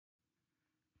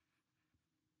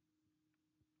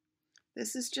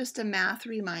This is just a math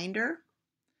reminder.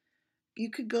 You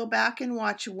could go back and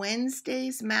watch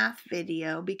Wednesday's math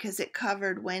video because it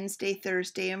covered Wednesday,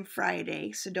 Thursday, and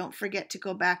Friday. So don't forget to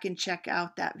go back and check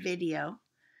out that video.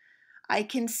 I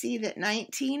can see that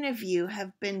 19 of you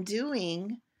have been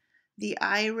doing the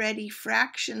iReady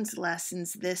fractions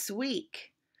lessons this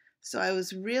week. So I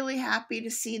was really happy to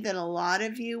see that a lot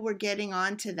of you were getting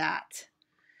onto that.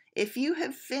 If you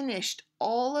have finished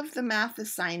all of the math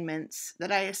assignments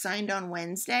that I assigned on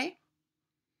Wednesday,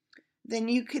 then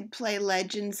you could play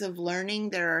Legends of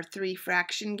Learning. There are 3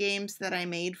 fraction games that I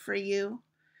made for you.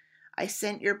 I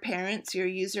sent your parents your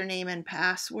username and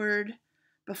password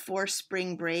before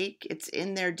spring break. It's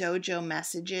in their dojo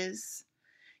messages.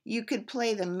 You could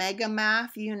play the Mega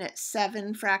Math Unit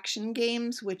 7 fraction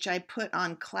games, which I put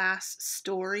on Class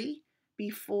Story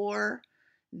before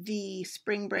the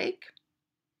spring break.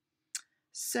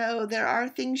 So there are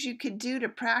things you could do to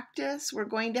practice. We're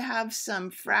going to have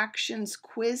some fractions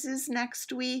quizzes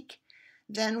next week.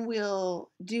 Then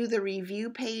we'll do the review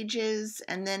pages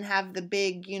and then have the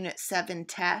big Unit 7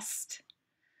 test.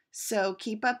 So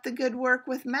keep up the good work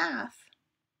with math.